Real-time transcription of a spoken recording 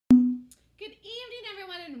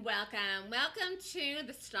everyone, and welcome to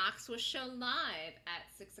the Stock Swoosh Show live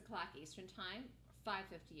at 6 o'clock Eastern Time,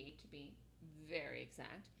 5:58 to be very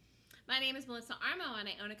exact. My name is Melissa Armo and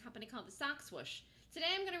I own a company called the Stock Swoosh. Today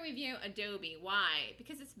I'm going to review Adobe. Why?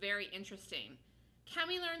 Because it's very interesting. Can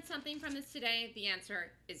we learn something from this today? The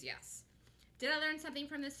answer is yes. Did I learn something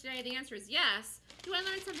from this today? The answer is yes. Do I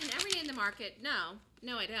learn something every day in the market? No.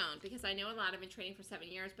 No, I don't, because I know a lot. I've been trading for 7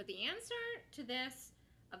 years, but the answer to this,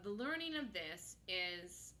 of the learning of this,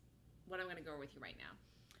 is what I'm going to go over with you right now.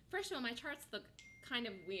 First of all, my charts look kind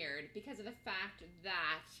of weird because of the fact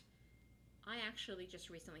that I actually just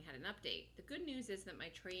recently had an update. The good news is that my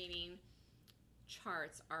trading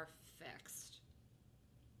charts are fixed.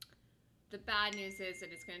 The bad news is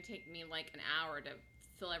that it's going to take me like an hour to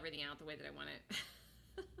fill everything out the way that I want it,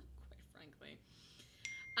 quite frankly.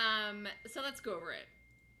 So let's go over it.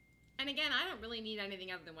 And again, I don't really need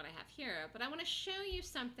anything other than what I have here, but I want to show you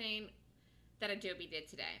something that Adobe did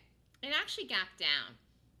today. It actually gapped down.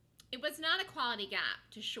 It was not a quality gap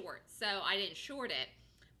to short, so I didn't short it,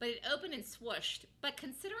 but it opened and swooshed. But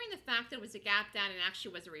considering the fact that it was a gap down, it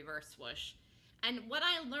actually was a reverse swoosh. And what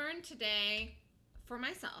I learned today for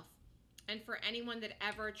myself, and for anyone that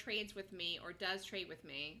ever trades with me or does trade with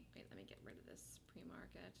me, wait, let me get rid of this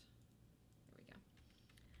pre-market. There we go.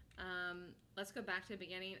 Let's go back to the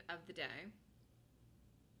beginning of the day.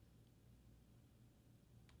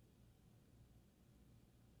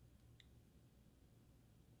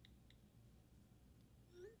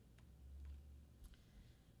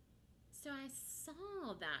 So I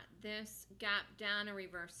saw that this gap down and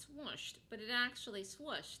reverse swooshed, but it actually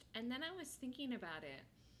swooshed. And then I was thinking about it.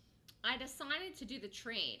 I decided to do the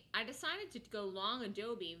trade. I decided to go long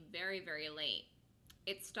Adobe very, very late.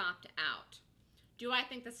 It stopped out. Do I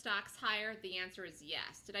think the stock's higher? The answer is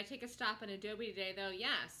yes. Did I take a stop on Adobe today though?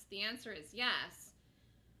 Yes. The answer is yes.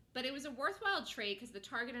 But it was a worthwhile trade because the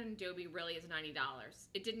target on Adobe really is $90.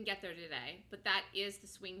 It didn't get there today, but that is the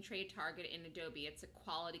swing trade target in Adobe. It's a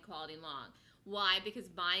quality long. Why? Because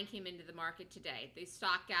buying came into the market today. The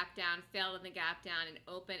stock gap down, failed in the gap down, and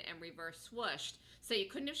opened and reverse swooshed. So you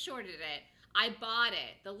couldn't have shorted it. I bought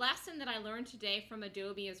it. The lesson that I learned today from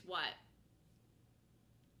Adobe is what?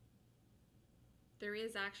 There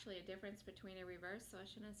is actually a difference between a reverse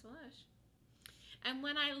swoosh and a swoosh. And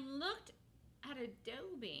when I looked at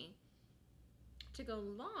Adobe to go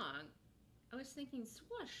long, I was thinking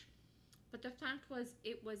swoosh. But the fact was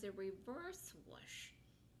it was a reverse swoosh.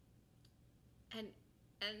 And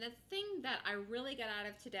the thing that I really got out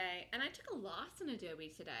of today, and I took a loss in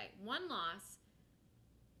Adobe today, one loss,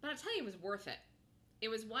 but I'll tell you it was worth it. It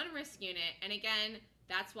was one risk unit, and again,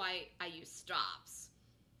 that's why I use stops,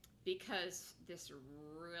 because this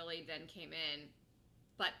really then came in,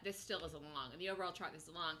 but this still is a long. In the overall chart, this is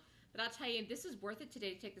a long. But I'll tell you, this is worth it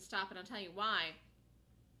today to take the stop, and I'll tell you why.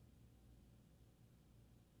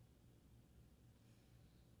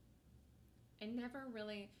 I never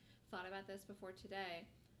really thought about this before today,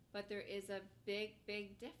 but there is a big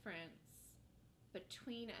difference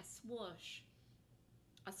between a swoosh,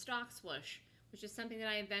 a stock swoosh, which is something that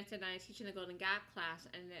I invented and I teach in the Golden Gap class,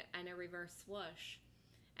 and a reverse swoosh.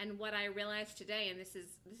 And what I realized today, and this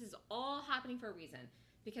is all happening for a reason,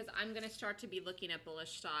 because I'm going to start to be looking at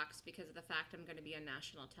bullish stocks because of the fact I'm going to be on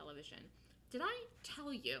national television. Did I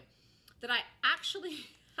tell you that I actually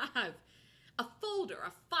have a folder,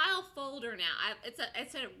 a file folder now?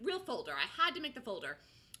 It's a real folder. I had to make the folder.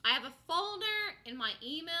 I have a folder in my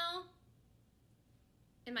email.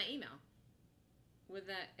 With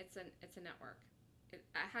it's a network.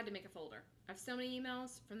 I had to make a folder. I have so many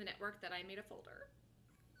emails from the network that I made a folder.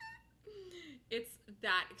 It's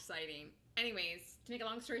that exciting. Anyways, to make a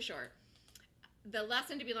long story short, the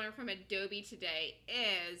lesson to be learned from Adobe today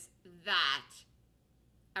is that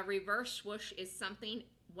a reverse swoosh is something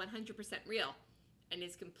 100% real and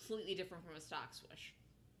is completely different from a stock swoosh.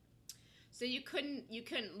 So you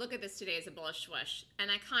couldn't look at this today as a bullish swoosh, and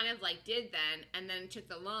I kind of like did then, and then took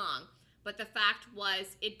the long. But the fact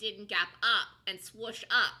was it didn't gap up and swoosh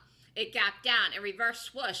up. It gapped down and reverse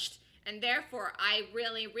swooshed. And therefore, I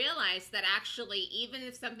really realized that actually, even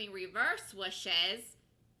if something reverse swooshes,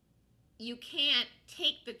 you can't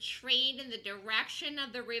take the trade in the direction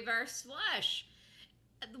of the reverse swoosh.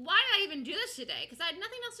 Why did I even do this today? Because I had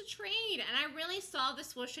nothing else to trade. And I really saw the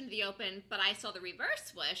swoosh into the open, but I saw the reverse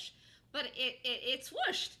swoosh, but it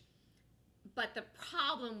swooshed. But the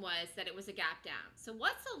problem was that it was a gap down. So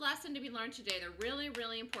what's the lesson to be learned today? The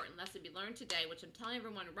really important lesson to be learned today, which I'm telling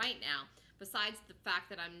everyone right now, besides the fact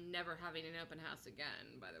that I'm never having an open house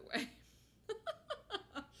again, by the way,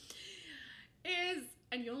 is,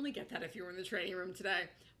 and you only get that if you were in the trading room today,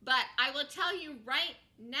 but I will tell you right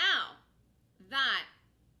now that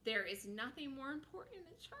there is nothing more important in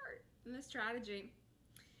the chart than the strategy.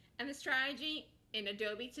 And the strategy in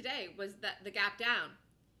Adobe today was that the gap down.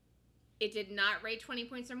 It did not rate 20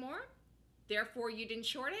 points or more. Therefore, you didn't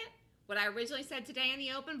short it. What I originally said today in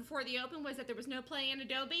the open, before the open, was that there was no play in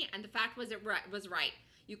Adobe, and the fact was it was right.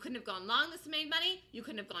 You couldn't have gone long this and made money. You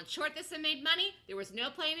couldn't have gone short this and made money. There was no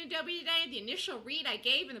play in Adobe today. The initial read I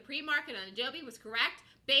gave in the pre-market on Adobe was correct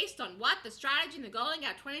based on what? The strategy in the Golden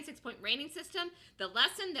Gap 26-point rating system. The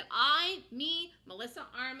lesson that Melissa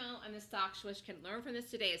Armo, and the Stock Swoosh can learn from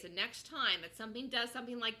this today is the next time that something does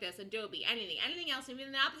something like this, Adobe, anything else, even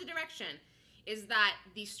in the opposite direction, is that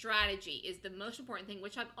the strategy is the most important thing,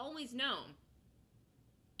 which I've always known.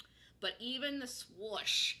 But even the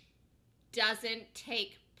swoosh doesn't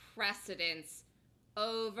take precedence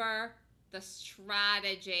over the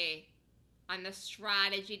strategy. On the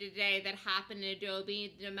strategy today that happened in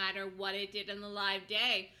Adobe, no matter what it did in the live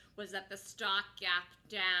day, was that the stock gapped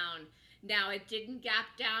down. Now, it didn't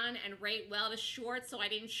gap down and rate well to short, so I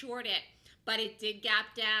didn't short it. But it did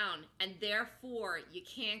gap down, and therefore, you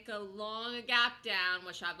can't go long a gap down,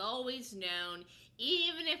 which I've always known,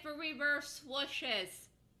 even if a reverse swooshes.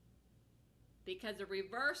 Because a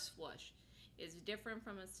reverse swoosh is different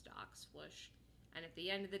from a stock swoosh. And at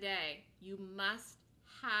the end of the day, you must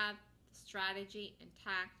have the strategy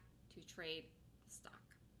intact to trade the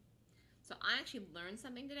stock. So I actually learned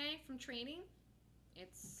something today from trading.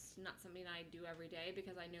 It's not something I do every day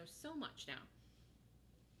because I know so much now.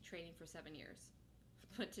 Trading for 7 years.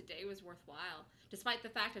 But today was worthwhile. Despite the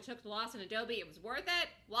fact I took the loss in Adobe, it was worth it.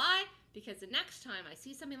 Why? Because the next time I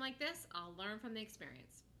see something like this, I'll learn from the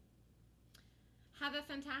experience. Have a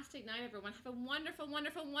fantastic night, everyone. Have a wonderful,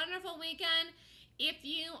 wonderful, wonderful weekend. If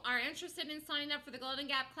you are interested in signing up for the Golden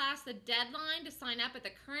Gap class, the deadline to sign up at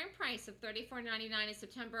the current price of $34.99 is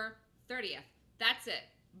September 30th. That's it.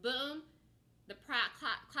 Boom. The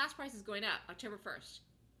class price is going up October 1st.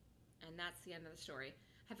 And that's the end of the story.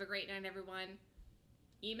 Have a great night, everyone.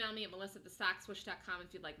 Email me at melissa@thestockswoosh.com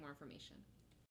if you'd like more information.